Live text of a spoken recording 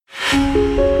Hi,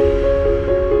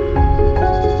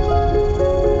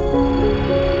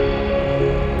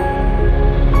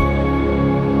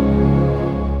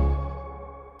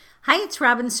 it's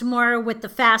Robin Samora with the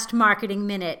Fast Marketing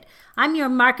Minute. I'm your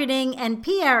marketing and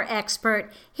PR expert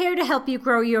here to help you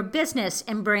grow your business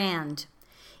and brand.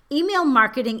 Email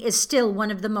marketing is still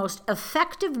one of the most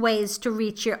effective ways to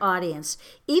reach your audience,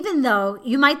 even though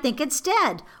you might think it's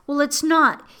dead. Well, it's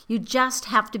not. You just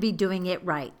have to be doing it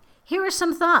right. Here are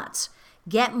some thoughts.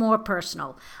 Get more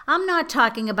personal. I'm not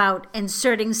talking about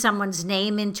inserting someone's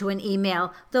name into an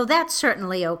email, though that's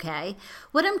certainly okay.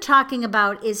 What I'm talking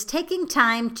about is taking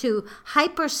time to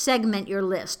hyper-segment your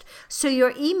list so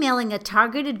you're emailing a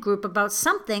targeted group about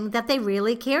something that they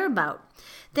really care about.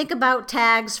 Think about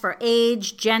tags for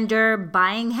age, gender,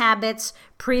 buying habits,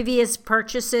 previous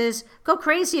purchases. Go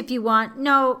crazy if you want.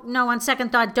 No, on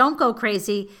second thought, don't go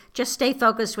crazy. Just stay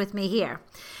focused with me here.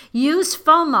 Use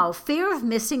FOMO, fear of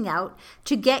missing out,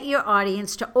 to get your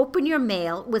audience to open your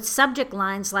mail with subject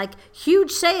lines like huge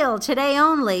sale today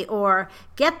only or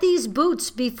get these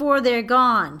boots before they're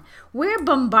gone. We're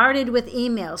bombarded with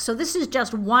emails, so this is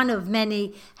just one of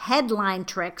many headline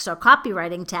tricks or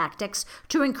copywriting tactics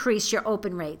to increase your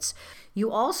open rates.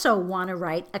 You also want to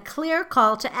write a clear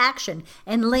call to action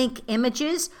and link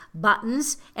images,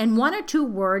 buttons, and one or two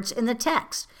words in the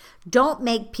text. Don't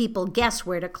make people guess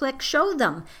where to click, show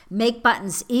them. Make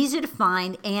buttons easy to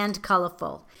find and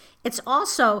colorful. It's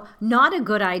also not a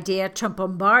good idea to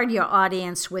bombard your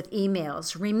audience with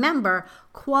emails. Remember,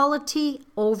 quality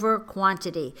over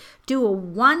quantity. Do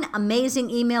one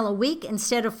amazing email a week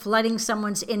instead of flooding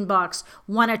someone's inbox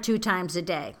 1 or 2 times a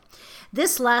day.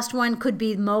 This last one could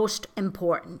be most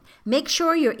important. Make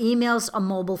sure your emails are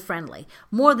mobile friendly.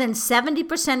 More than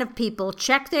 70% of people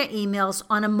check their emails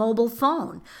on a mobile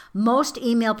phone. Most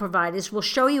email providers will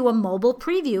show you a mobile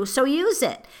preview, so use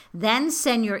it. Then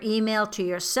send your email to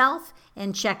yourself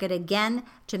and check it again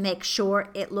to make sure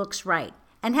it looks right.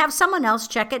 And have someone else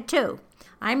check it too.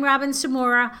 I'm Robin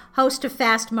Samora, host of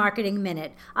Fast Marketing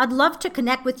Minute. I'd love to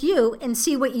connect with you and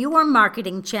see what your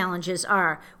marketing challenges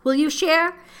are. Will you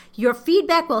share? Your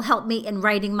feedback will help me in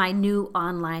writing my new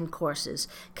online courses.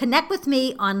 Connect with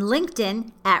me on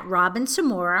LinkedIn at Robin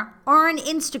Samora or on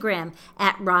Instagram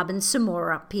at Robin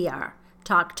Samora PR.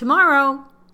 Talk tomorrow.